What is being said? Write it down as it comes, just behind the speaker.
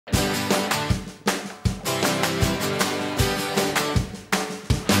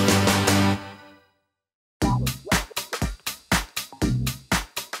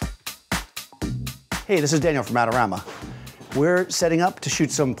Hey, this is Daniel from Adorama. We're setting up to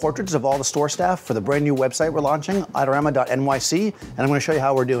shoot some portraits of all the store staff for the brand new website we're launching, adorama.nyc, and I'm going to show you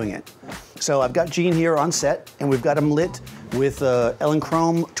how we're doing it. So I've got Gene here on set, and we've got him lit with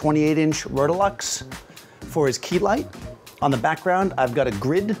Elinchrom 28-inch Rotalux for his key light. On the background, I've got a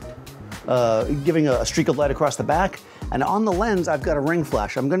grid giving a streak of light across the back, and on the lens, I've got a ring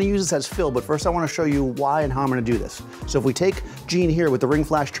flash. I'm going to use this as fill, but first I want to show you why and how I'm going to do this. So if we take Gene here with the ring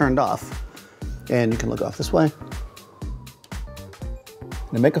flash turned off, and you can look off this way,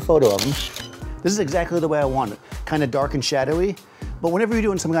 and make a photo of him. This is exactly the way I want it, kind of dark and shadowy. But whenever you're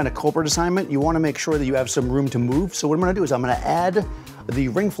doing some kind of corporate assignment, you want to make sure that you have some room to move. So what I'm going to do is I'm going to add the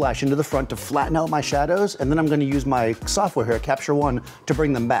ring flash into the front to flatten out my shadows, and then I'm going to use my software here, Capture One, to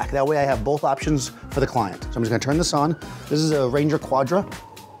bring them back. That way I have both options for the client. So I'm just going to turn this on. This is a Ranger Quadra.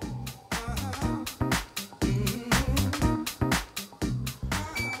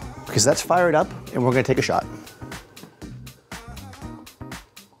 Because that's fired up, and we're going to take a shot.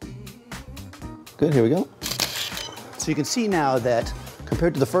 Good, here we go. So you can see now that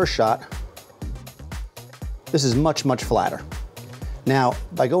compared to the first shot, this is much, much flatter. Now,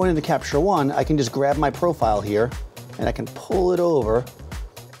 by going into Capture One, I can just grab my profile here and I can pull it over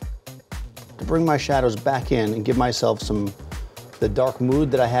to bring my shadows back in and give myself the dark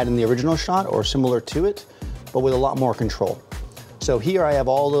mood that I had in the original shot or similar to it, but with a lot more control. So here I have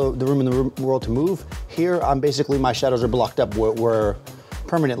all the room in the world to move. Here, my shadows are blocked up where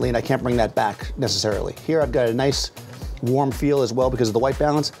permanently, and I can't bring that back necessarily. Here I've got a nice warm feel as well because of the white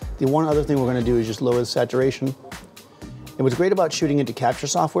balance. The one other thing we're going to do is just lower the saturation. And what's great about shooting into capture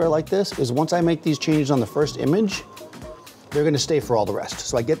software like this is once I make these changes on the first image, they're going to stay for all the rest.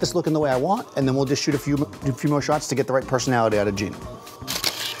 So I get this looking the way I want, and then we'll just shoot a few more shots to get the right personality out of Gene.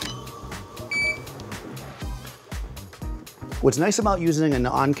 What's nice about using an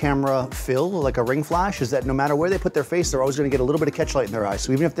on-camera fill, like a ring flash, is that no matter where they put their face, they're always going to get a little bit of catch light in their eyes.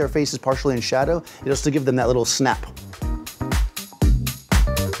 So even if their face is partially in shadow, it'll still give them that little snap.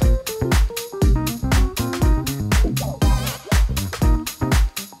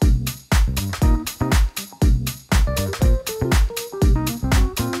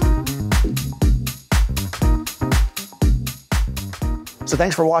 So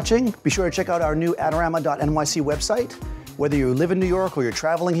thanks for watching. Be sure to check out our new adorama.nyc website. Whether you live in New York or you're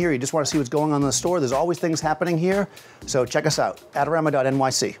traveling here, you just want to see what's going on in the store, there's always things happening here. So check us out,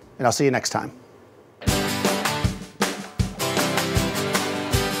 adorama.nyc, and I'll see you next time.